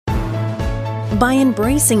By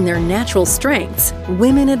embracing their natural strengths,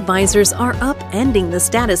 women advisors are upending the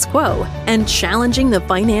status quo and challenging the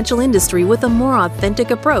financial industry with a more authentic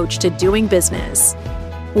approach to doing business.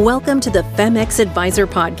 Welcome to the FemX Advisor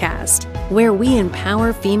Podcast, where we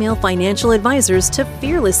empower female financial advisors to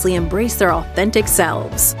fearlessly embrace their authentic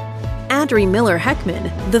selves. Adri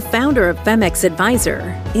Miller-Heckman, the founder of FemX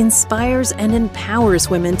Advisor, inspires and empowers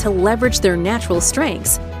women to leverage their natural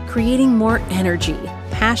strengths, creating more energy,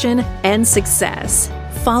 passion, and success.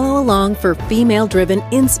 Follow along for female-driven,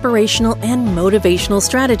 inspirational, and motivational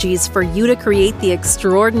strategies for you to create the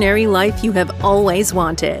extraordinary life you have always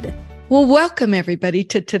wanted. Well, welcome everybody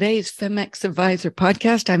to today's FemX Advisor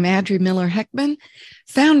podcast. I'm Adri Miller-Heckman,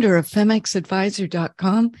 founder of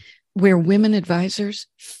FemXadvisor.com, where women advisors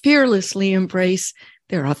fearlessly embrace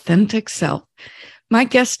their authentic self. My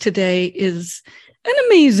guest today is an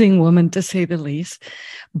amazing woman, to say the least.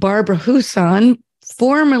 Barbara Huson,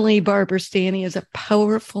 formerly Barbara Stanny, is a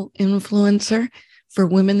powerful influencer for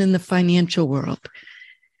women in the financial world.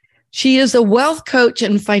 She is a wealth coach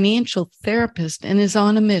and financial therapist and is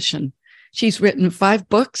on a mission. She's written 5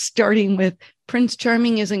 books, starting with Prince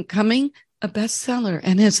Charming Isn't Coming, a bestseller,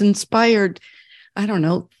 and has inspired,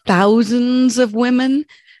 thousands of women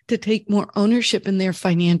to take more ownership in their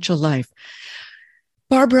financial life.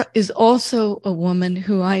 Barbara is also a woman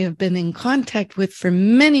who I have been in contact with for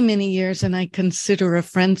many, many years, and I consider a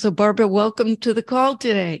friend. So, Barbara, welcome to the call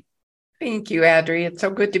today. Thank you, Adri. It's so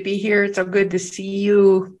good to be here. It's so good to see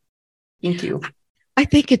you. Thank you. I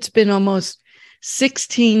think it's been almost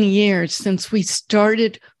 16 years since we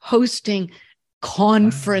started hosting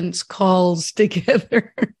conference calls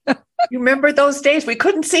together. You remember those days? We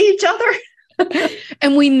couldn't see each other.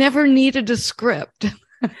 And we never needed a script.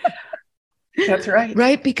 That's right.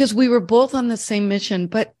 Right? Because we were both on the same mission.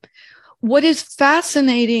 But what is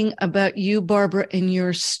fascinating about you, Barbara, and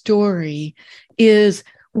your story is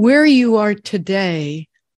where you are today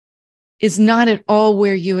is not at all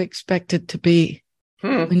where you expected to be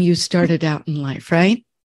when you started out in life, right?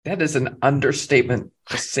 That is an understatement,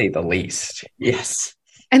 to say the least. Yes.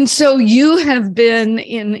 And so you have been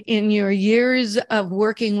in your years of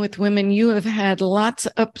working with women, you have had lots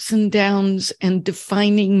of ups and downs and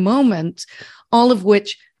defining moments, all of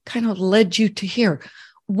which kind of led you to here.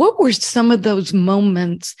 What were some of those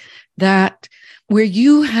moments where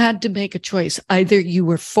you had to make a choice? Either you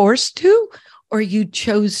were forced to or you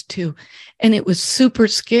chose to, and it was super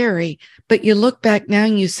scary, but you look back now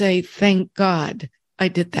and you say, thank God I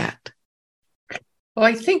did that. Well,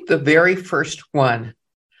 I think the very first one,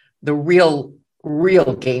 the real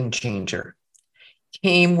game changer,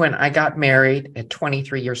 came when I got married at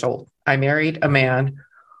 23 years old. I married a man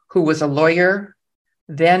who was a lawyer.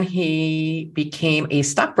 Then he became a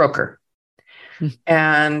stockbroker.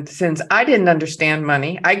 And since I didn't understand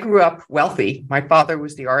money, I grew up wealthy. My father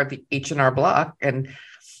was the R of the H&R Block. And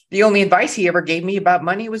the only advice he ever gave me about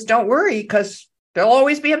money was, don't worry, because there'll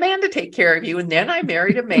always be a man to take care of you. And then I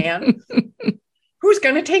married a man who's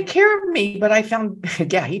going to take care of me. But I found,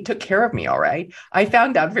 he took care of me. All right. I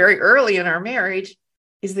found out very early in our marriage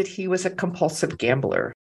is that he was a compulsive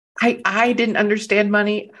gambler. I didn't understand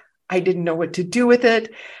money. I didn't know what to do with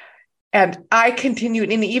it. And I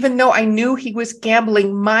continued. And even though I knew he was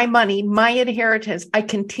gambling my money, my inheritance, I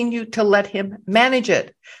continued to let him manage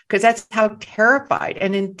it because that's how terrified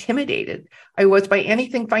and intimidated I was by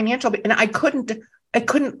anything financial. And I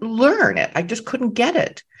couldn't learn it. I just couldn't get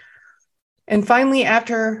it. And finally,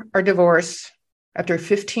 after our divorce, after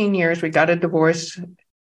 15 years, we got a divorce.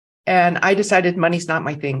 And I decided money's not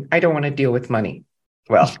my thing. I don't want to deal with money.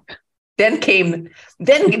 Well, then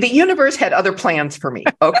the universe had other plans for me.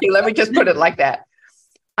 Okay, let me just put it like that.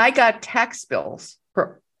 I got tax bills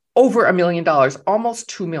for over $1 million, almost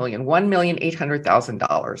 $2 million,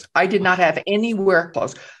 $1,800,000. I did not have anywhere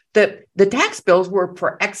close. The tax bills were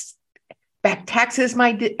for back taxes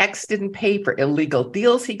my ex didn't pay, for illegal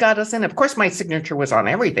deals he got us in. Of course, my signature was on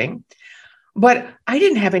everything, but I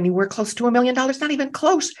didn't have anywhere close to $1 million, not even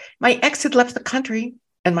close. My ex had left the country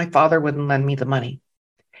and my father wouldn't lend me the money.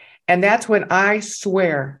 And that's when I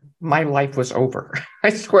swear my life was over.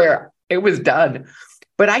 I swear it was done.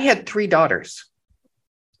 But I had 3 daughters,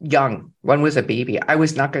 young. One was a baby. I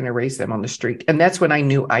was not going to raise them on the street. And that's when I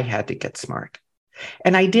knew I had to get smart.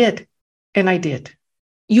 And I did.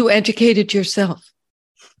 You educated yourself.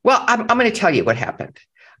 Well, I'm going to tell you what happened.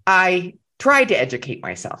 I tried to educate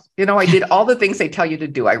myself. I did all the things they tell you to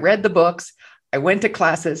do. I read the books. I went to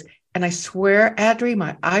classes. And I swear, Adri,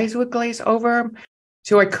 my eyes would glaze over.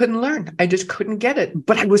 So I couldn't learn. I just couldn't get it.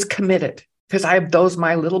 But I was committed because I have those,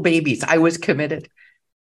 my little babies. I was committed.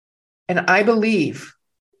 And I believe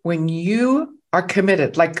when you are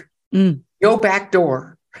committed, like No back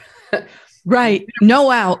door. Right. No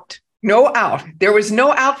out. No out. There was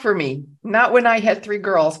no out for me. Not when I had 3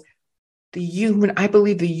 girls. I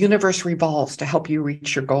believe the universe revolves to help you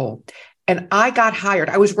reach your goal. And I got hired.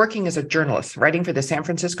 I was working as a journalist, writing for the San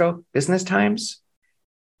Francisco Business Times.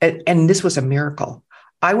 And this was a miracle.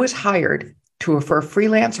 I was hired for a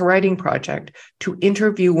freelance writing project to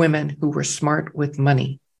interview women who were smart with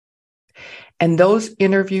money. And those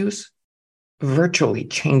interviews virtually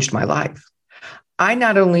changed my life. I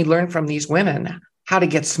not only learned from these women how to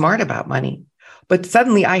get smart about money, but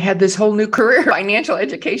suddenly I had this whole new career, financial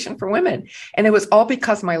education for women. And it was all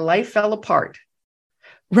because my life fell apart.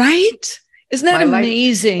 Right? Isn't that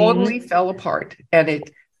amazing? My life totally fell apart, and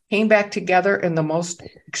it came back together in the most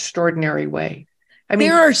extraordinary way. I mean,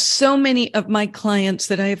 there are so many of my clients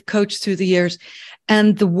that I have coached through the years,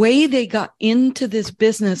 and the way they got into this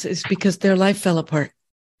business is because their life fell apart.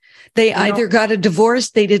 They either got a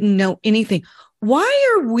divorce, they didn't know anything.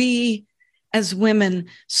 Why are we as women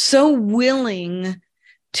so willing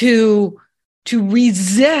to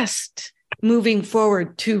resist moving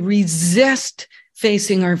forward, to resist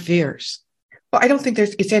facing our fears? Well, I don't think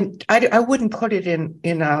I wouldn't put it in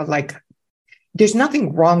there's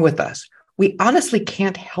nothing wrong with us. We honestly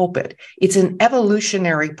can't help it. It's an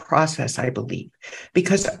evolutionary process, I believe,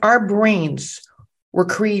 because our brains were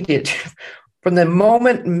created from the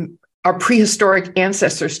moment our prehistoric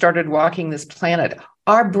ancestors started walking this planet.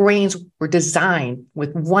 Our brains were designed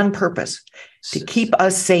with one purpose: to keep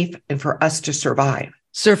us safe and for us to survive.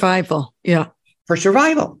 Survival. Yeah. For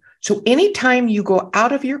survival. So anytime you go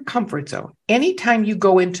out of your comfort zone, anytime you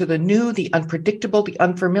go into the new, the unpredictable, the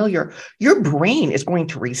unfamiliar, your brain is going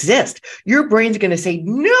to resist. Your brain's going to say,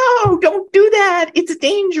 no, don't do that. It's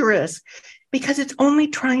dangerous, because it's only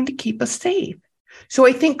trying to keep us safe. So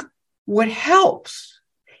I think what helps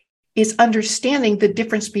is understanding the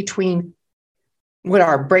difference between what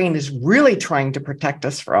our brain is really trying to protect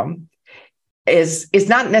us from is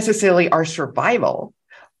not necessarily our survival,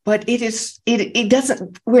 but it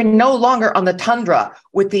doesn't, we're no longer on the tundra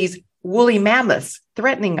with these woolly mammoths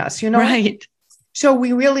threatening us, Right. So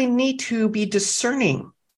we really need to be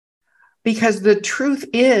discerning, because the truth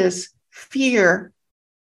is fear,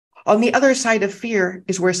 on the other side of fear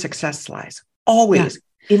is where success lies, always,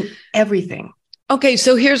 in everything. Okay,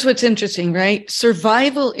 so here's what's interesting, right?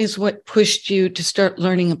 Survival is what pushed you to start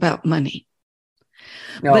learning about money.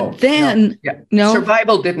 No, but then, no,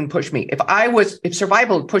 survival didn't push me. If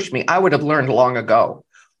survival had pushed me, I would have learned long ago.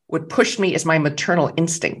 What pushed me is my maternal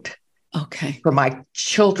instinct. Okay. For my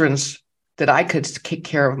that I could take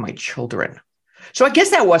care of my children. So I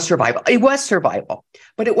guess that was survival. It was survival,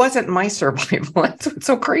 but it wasn't my survival. That's what's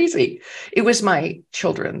so crazy. It was my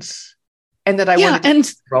children's, and that I wanted to be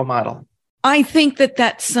a role model. I think that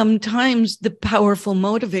that's sometimes the powerful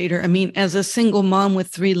motivator. I mean, as a single mom with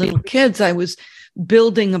 3 little kids, I was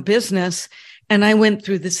building a business and I went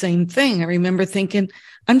through the same thing. I remember thinking,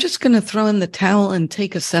 I'm just going to throw in the towel and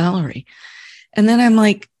take a salary. And then I'm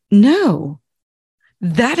like, no,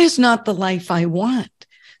 that is not the life I want.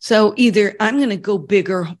 So either I'm going to go big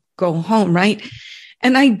or go home, right?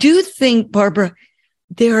 And I do think, Barbara,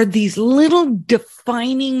 there are these little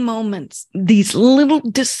defining moments, these little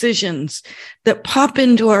decisions that pop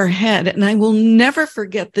into our head. And I will never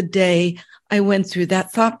forget the day I went through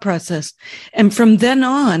that thought process. And from then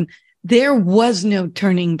on, there was no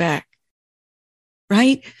turning back,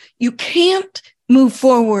 right? You can't move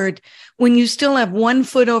forward when you still have 1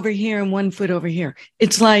 foot over here and 1 foot over here.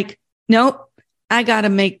 It's like, nope, I got to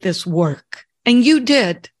make this work. And you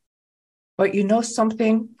did. But you know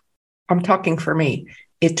something? I'm talking for me.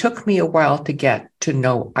 It took me a while to get to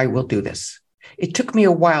know I will do this. It took me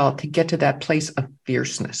a while to get to that place of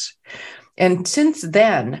fierceness. And since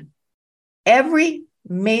then, every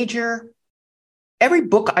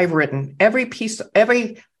book I've written, every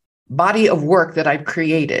body of work that I've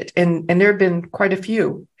created, and there have been quite a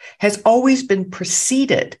few, has always been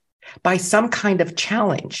preceded by some kind of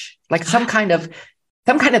challenge, like some kind of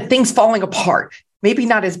things falling apart. Maybe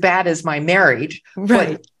not as bad as my marriage,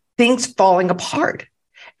 right, but things falling apart.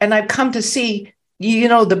 And I've come to see,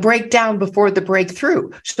 the breakdown before the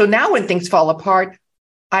breakthrough. So now when things fall apart,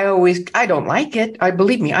 I don't like it.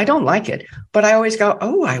 Believe me, I don't like it. But I always go,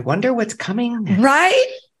 oh, I wonder what's coming next.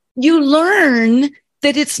 Right? You learn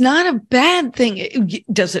that it's not a bad thing.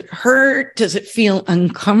 Does it hurt? Does it feel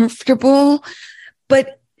uncomfortable?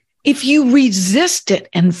 But if you resist it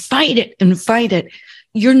and fight it,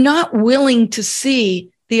 you're not willing to see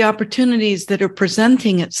the opportunities that are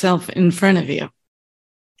presenting itself in front of you.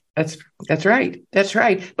 That's right.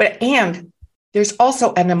 But and there's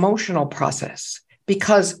also an emotional process,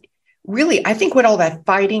 because really, I think what all that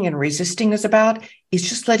fighting and resisting is about is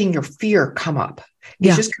just letting your fear come up.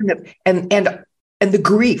 It's just kind of, and the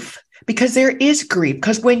grief, because there is grief,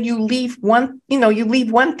 because when you leave one, you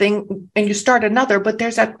leave one thing and you start another, but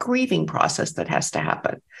there's that grieving process that has to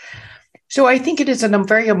happen. So I think it is a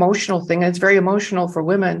very emotional thing. It's very emotional for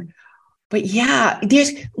women. But yeah,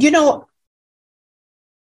 there's, in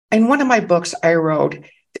one of my books I wrote,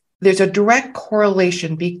 there's a direct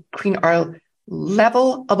correlation between our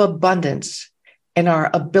level of abundance and our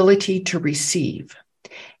ability to receive.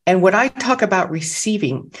 And when I talk about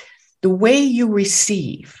receiving, the way you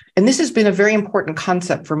receive, and this has been a very important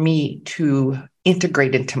concept for me to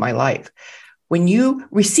integrate into my life.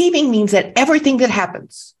 Receiving means that everything that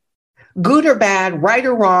happens, good or bad, right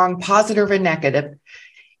or wrong, positive or negative,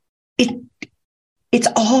 it's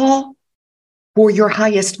all for your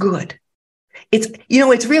highest good.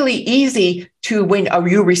 It's really easy to, when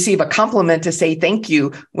you receive a compliment, to say thank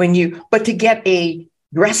you, but to get a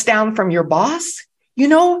dress down from your boss,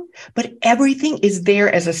 but everything is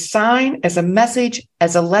there as a sign, as a message,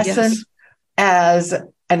 as a lesson, as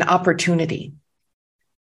an opportunity.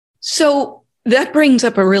 So that brings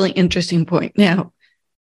up a really interesting point. Now,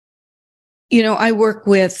 I work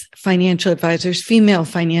with financial advisors, female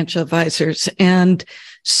financial advisors, and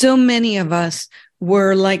so many of us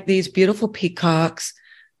were like these beautiful peacocks.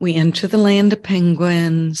 We enter the land of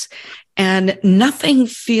penguins, and nothing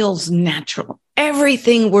feels natural.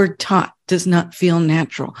 Everything we're taught does not feel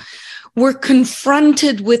natural. We're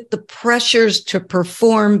confronted with the pressures to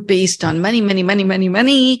perform based on money,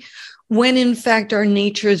 when in fact our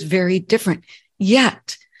nature is very different.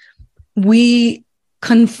 Yet we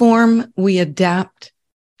conform, we adapt,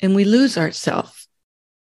 and we lose ourselves,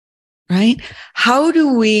 right? How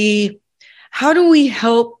do we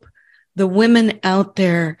help the women out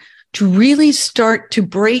there to really start to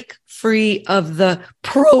break free of the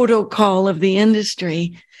protocol of the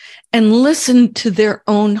industry and listen to their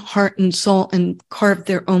own heart and soul and carve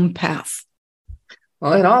their own path?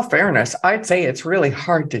 Well, in all fairness, I'd say it's really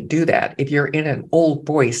hard to do that if you're in an old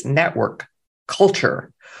boys network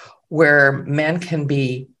culture where men can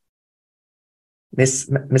be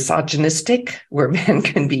misogynistic, where men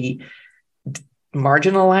can be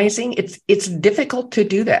marginalizing. It's difficult to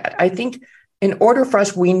do that. I think in order for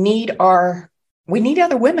us, we need other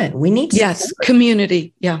women. We need support.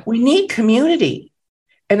 Community. Yeah. We need community.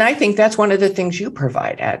 And I think that's one of the things you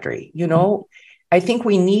provide, Adri. I think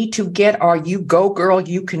we need to get you go girl,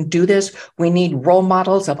 you can do this. We need role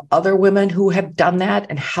models of other women who have done that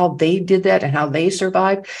and how they did that and how they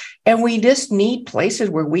survived. And we just need places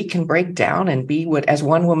where we can break down and be what, as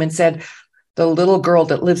one woman said, the little girl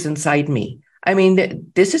that lives inside me. I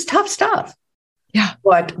mean, this is tough stuff. Yeah.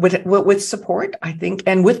 But with support, I think,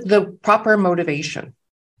 and with the proper motivation.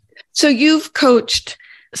 So you've coached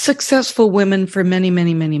successful women for many,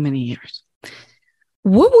 many, many, many years.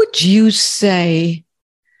 What would you say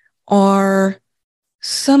are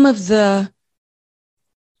some of the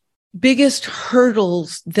biggest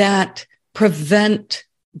hurdles that prevent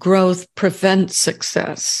growth, prevent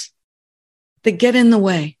success, that get in the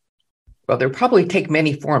way? Well, they'll probably take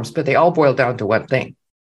many forms, but they all boil down to one thing.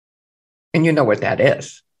 And you know what that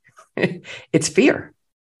is. It's fear.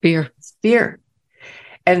 It's fear.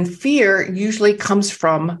 And fear usually comes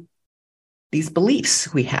from these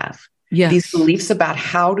beliefs we have. Yes. These beliefs about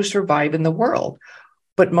how to survive in the world.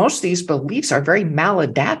 But most of these beliefs are very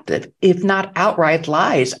maladaptive, if not outright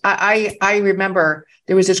lies. I remember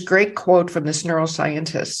there was this great quote from this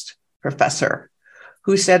neuroscientist professor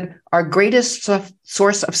who said, our greatest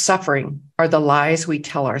source of suffering are the lies we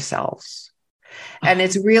tell ourselves. And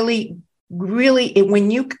it's really,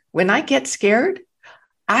 when I get scared,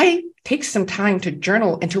 I take some time to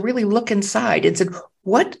journal and to really look inside and say,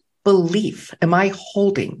 what belief am I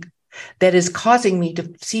holding that is causing me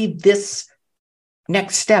to see this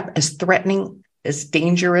next step as threatening, as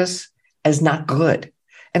dangerous, as not good?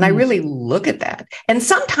 And I really look at that. And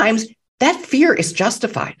sometimes that fear is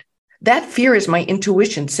justified. That fear is my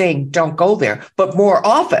intuition saying, don't go there. But more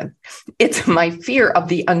often, it's my fear of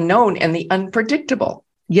the unknown and the unpredictable.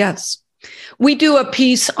 Yes. We do a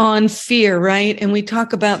piece on fear, right? And we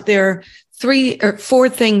talk about there are 3 or 4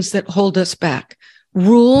 things that hold us back: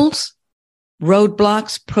 rules,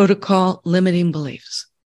 roadblocks, protocol, limiting beliefs.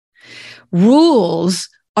 Rules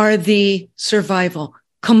are the survival,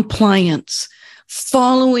 compliance,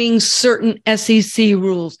 following certain SEC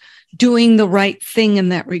rules, doing the right thing in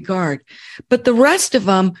that regard. But the rest of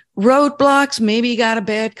them, roadblocks, maybe you got a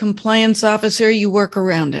bad compliance officer, you work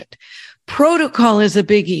around it. Protocol is a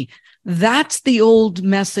biggie. That's the old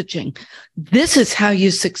messaging. This is how you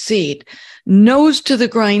succeed. nose to the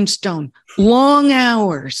grindstone, long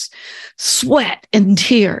hours, sweat and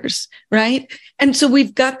tears, right? And so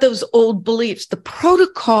we've got those old beliefs. The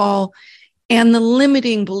protocol and the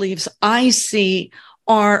limiting beliefs I see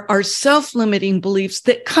are our self-limiting beliefs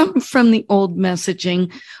that come from the old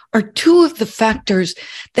messaging are two of the factors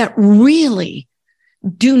that really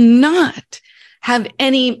do not have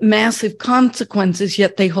any massive consequences,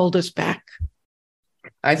 yet they hold us back.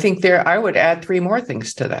 I think I would add three more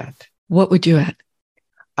things to that. What would you add?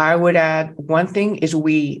 I would add one thing is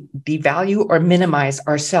we devalue or minimize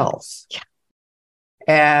ourselves. Yeah.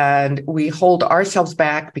 And we hold ourselves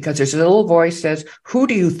back because there's a little voice that says, who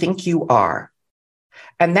do you think you are?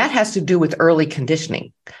 And that has to do with early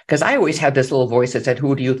conditioning, because I always had this little voice that said,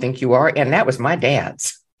 who do you think you are? And that was my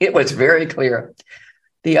dad's. It was very clear.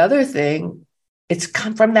 The other thing, it's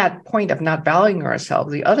come from that point of not valuing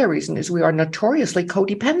ourselves. The other reason is we are notoriously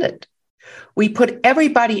codependent. We put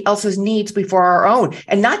everybody else's needs before our own,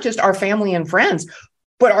 and not just our family and friends,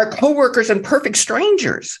 but our coworkers and perfect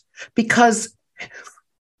strangers, because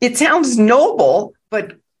it sounds noble,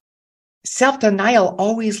 but self-denial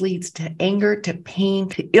always leads to anger, to pain,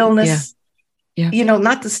 to illness. Yeah.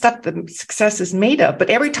 Not the stuff that success is made of, but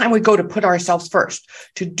every time we go to put ourselves first,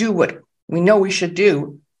 to do what we know we should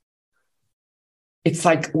do, it's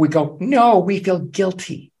like we go, no, we feel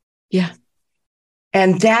guilty. Yeah.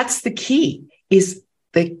 And that's the key, is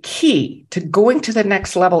the key to going to the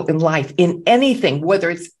next level in life, in anything, whether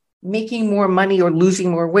it's making more money or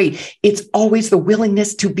losing more weight. It's always the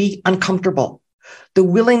willingness to be uncomfortable, the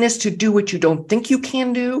willingness to do what you don't think you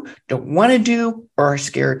can do, don't want to do, or are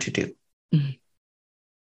scared to do. Mm-hmm.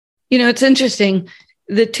 It's interesting.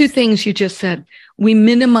 The two things you just said, we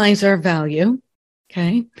minimize our value.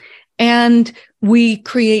 Okay. And we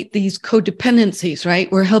create these codependencies, right?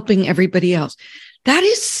 We're helping everybody else. That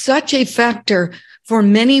is such a factor for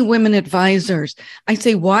many women advisors. I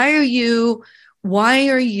say, why are you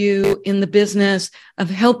in the business of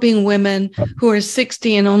helping women who are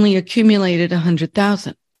 60 and only accumulated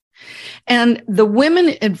 100,000? And the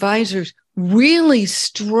women advisors really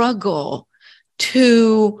struggle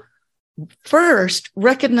to first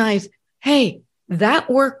recognize, hey, that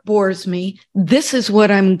work bores me. This is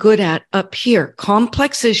what I'm good at up here.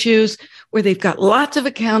 Complex issues where they've got lots of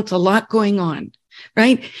accounts, a lot going on,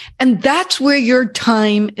 right? And that's where your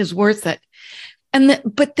time is worth it.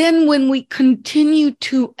 But then when we continue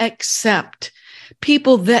to accept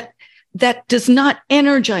people that does not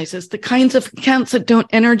energize us, the kinds of accounts that don't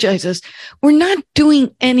energize us, we're not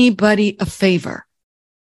doing anybody a favor.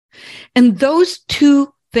 And those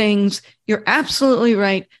two things, you're absolutely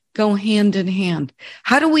right, go hand in hand.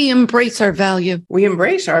 How do we embrace our value? We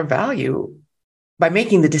embrace our value by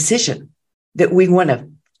making the decision that we want to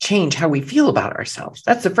change how we feel about ourselves.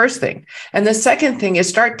 That's the first thing. And the second thing is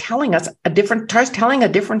start telling a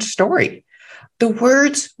different story. The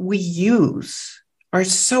words we use are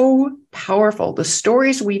so powerful. The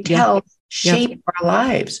stories we tell shape our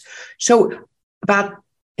lives. So about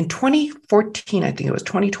in 2014, I think it was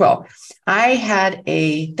 2012, I had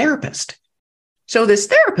a therapist. So this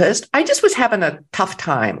therapist, I just was having a tough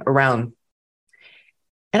time around.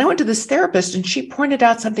 And I went to this therapist and she pointed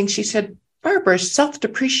out something. She said, Barbara,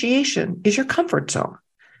 self-depreciation is your comfort zone.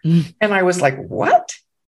 Mm. And I was like, what?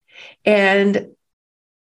 And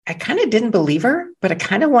I kind of didn't believe her, but I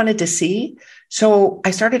kind of wanted to see. So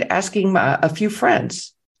I started asking a few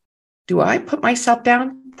friends, do I put myself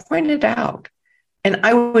down? Point it out. And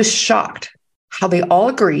I was shocked how they all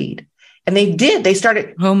agreed. And they did. They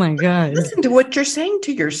started, oh my God, listen to what you're saying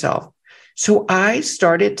to yourself. So I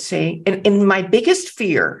started saying, and in my biggest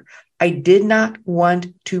fear, I did not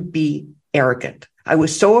want to be arrogant. I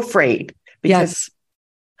was so afraid because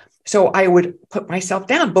so I would put myself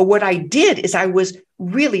down. But what I did is I was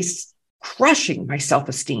really crushing my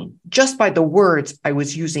self-esteem just by the words I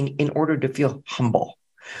was using in order to feel humble.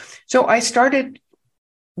 So I started,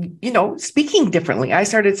 speaking differently. I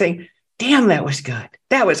started saying, damn, that was good.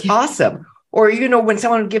 That was awesome. Or, when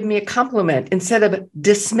someone would give me a compliment, instead of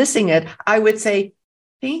dismissing it, I would say,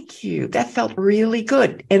 thank you. That felt really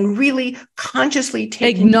good. And really consciously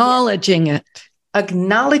acknowledging it,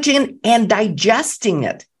 acknowledging and digesting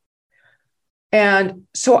it. And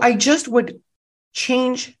so I just would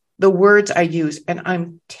change the words I use. And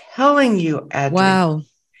I'm telling you, Adrienne, wow,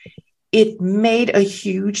 it made a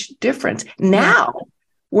huge difference. Now,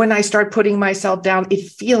 when I start putting myself down, it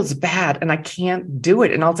feels bad and I can't do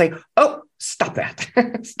it. And I'll say, oh, stop that.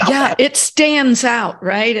 Stop that. It stands out,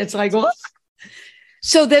 right? It's like, what?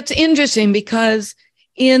 So that's interesting because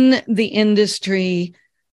in the industry,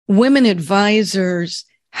 women advisors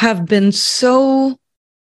have been so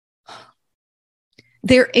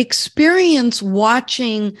their experience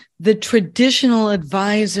watching the traditional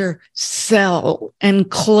advisor sell and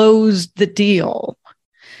close the deal,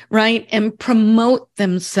 right, and promote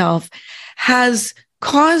themselves has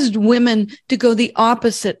caused women to go the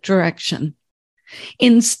opposite direction.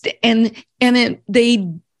 They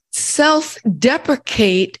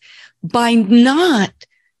self-deprecate by not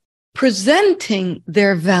presenting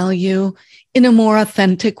their value in a more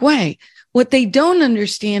authentic way. What they don't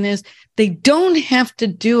understand is they don't have to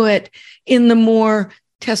do it in the more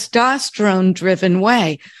testosterone-driven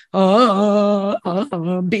way.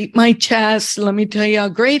 Beat my chest. Let me tell you how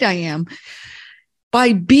great I am.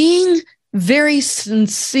 By being very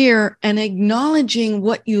sincere and acknowledging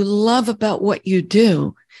what you love about what you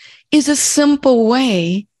do is a simple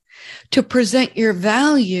way to present your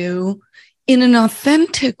value in an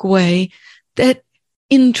authentic way that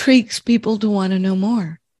intrigues people to want to know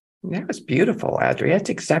more. That was beautiful, Audrey. That's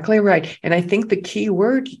exactly right. And I think the key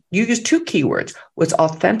word, you used two key words, was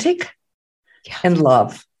authentic and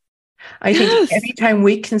love. I think anytime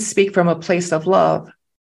we can speak from a place of love,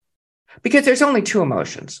 because there's only two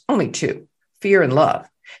emotions, only two, fear and love.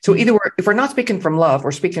 So either if we're not speaking from love,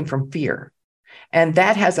 we're speaking from fear. And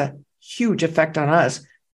that has a huge effect on us,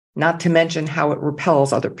 not to mention how it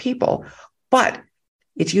repels other people. But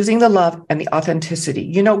it's using the love and the authenticity.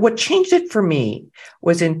 You know, what changed it for me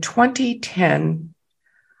was in 2010,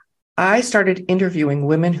 I started interviewing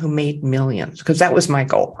women who made millions because that was my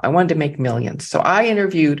goal. I wanted to make millions. So I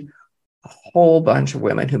interviewed a whole bunch of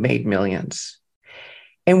women who made millions.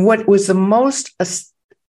 And what was the most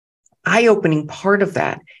eye-opening part of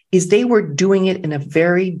that is they were doing it in a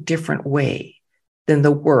very different way than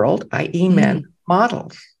the world, i.e. men,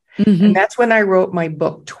 modeled. Mm-hmm. And that's when I wrote my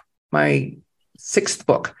book, my sixth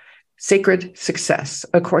book, Sacred Success,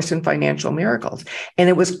 A Course in Financial Miracles. And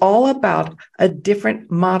it was all about a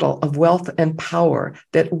different model of wealth and power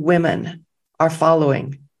that women are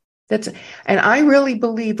following. And I really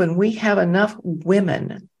believe when we have enough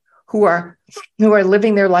women who are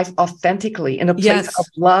living their life authentically in a place of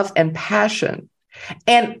love and passion,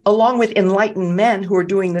 and along with enlightened men who are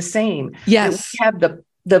doing the same, that we have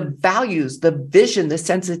the values, the vision, the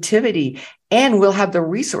sensitivity, and we'll have the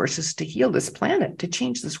resources to heal this planet, to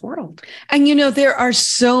change this world. And, you know, there are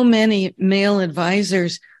so many male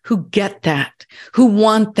advisors who get that, who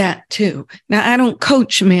want that too. Now, I don't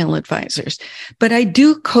coach male advisors, but I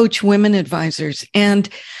do coach women advisors. And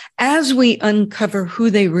as we uncover who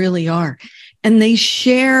they really are, and they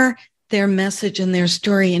share their message and their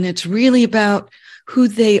story, and it's really about who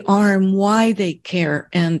they are and why they care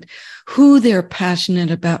and who they're passionate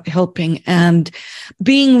about helping and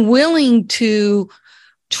being willing to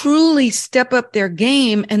truly step up their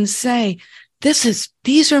game and say,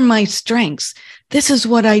 these are my strengths. This is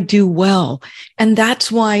what I do well. And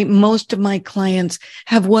that's why most of my clients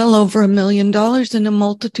have well over $1 million in a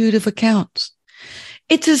multitude of accounts.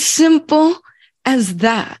 It's as simple as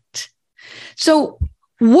that. So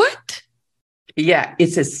what? Yeah,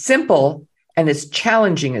 it's as simple and as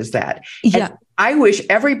challenging as that. Yeah. And I wish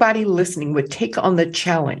everybody listening would take on the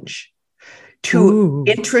challenge to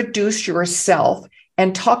introduce yourself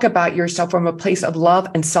and talk about yourself from a place of love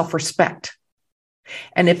and self-respect.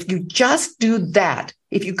 And if you just do that,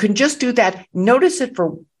 if you can just do that, notice it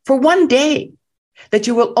for one day, that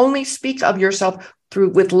you will only speak of yourself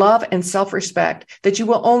with love and self-respect, that you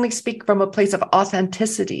will only speak from a place of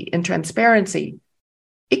authenticity and transparency.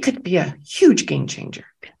 It could be a huge game changer.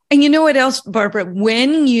 And you know what else, Barbara?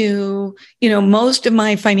 When most of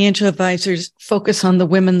my financial advisors focus on the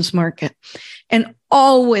women's market, and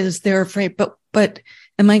always they're afraid, but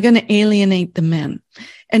am I going to alienate the men?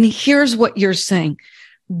 And here's what you're saying.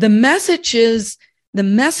 The message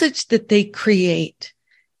that they create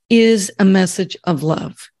is a message of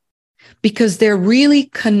love because they're really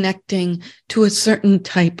connecting to a certain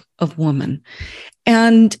type of woman.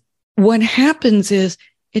 And what happens is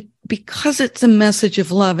because it's a message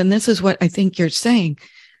of love, and this is what I think you're saying,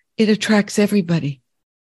 it attracts everybody.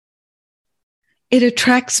 It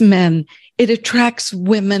attracts men. It attracts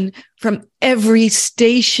women from every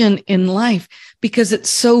station in life because it's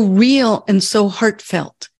so real and so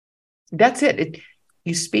heartfelt. That's it.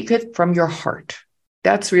 You speak it from your heart.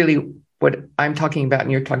 That's really what I'm talking about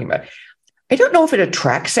and you're talking about. I don't know if it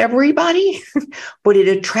attracts everybody, but it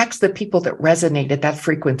attracts the people that resonate at that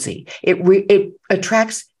frequency. It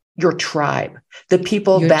attracts your tribe, the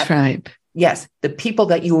people yes, the people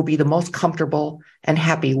that you will be the most comfortable and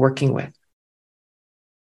happy working with.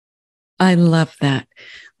 I love that.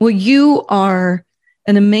 Well, you are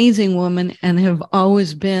an amazing woman and have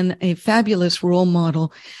always been a fabulous role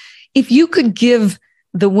model. If you could give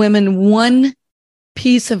the women one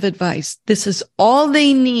piece of advice, this is all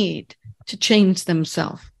they need to change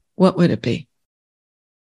themselves, what would it be?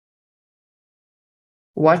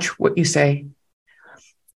 Watch what you say.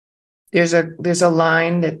 There's a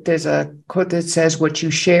quote that says, what you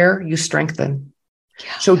share, you strengthen.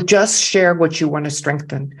 Yeah. So just share what you want to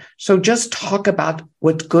strengthen. So just talk about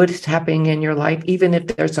what's good is happening in your life, even if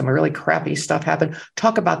there's some really crappy stuff happen.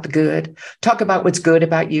 Talk about the good. Talk about what's good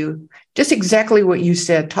about you. Just exactly what you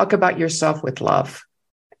said. Talk about yourself with love.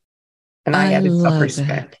 And I added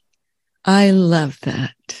self-respect. I love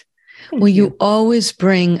that. Well, you always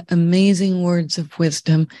bring amazing words of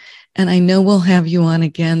wisdom. And I know we'll have you on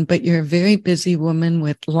again, but you're a very busy woman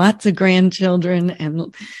with lots of grandchildren.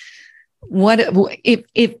 And what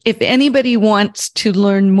if anybody wants to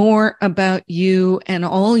learn more about you and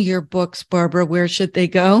all your books, Barbara, where should they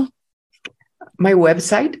go? My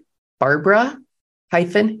website,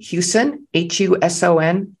 Barbara-Huson,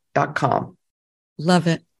 Huson.com. Love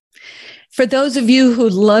it. For those of you who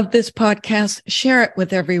love this podcast, share it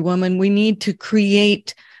with every woman. We need to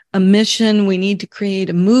create a mission. We need to create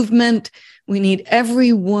a movement. We need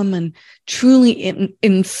every woman truly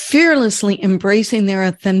in fearlessly embracing their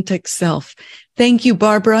authentic self. Thank you,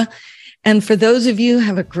 Barbara. And for those of you,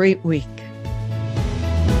 have a great week.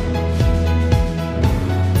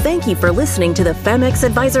 Thank you for listening to the Femex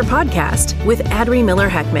Advisor Podcast with Adri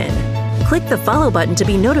Miller-Heckman. Click the follow button to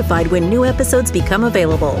be notified when new episodes become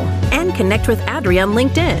available. And connect with Adri on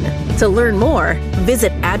LinkedIn. To learn more,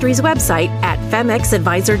 visit Adri's website at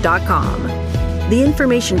femexadvisor.com. The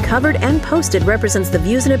information covered and posted represents the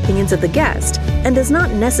views and opinions of the guest and does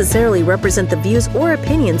not necessarily represent the views or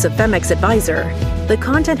opinions of Femex Advisor. The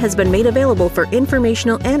content has been made available for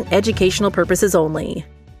informational and educational purposes only.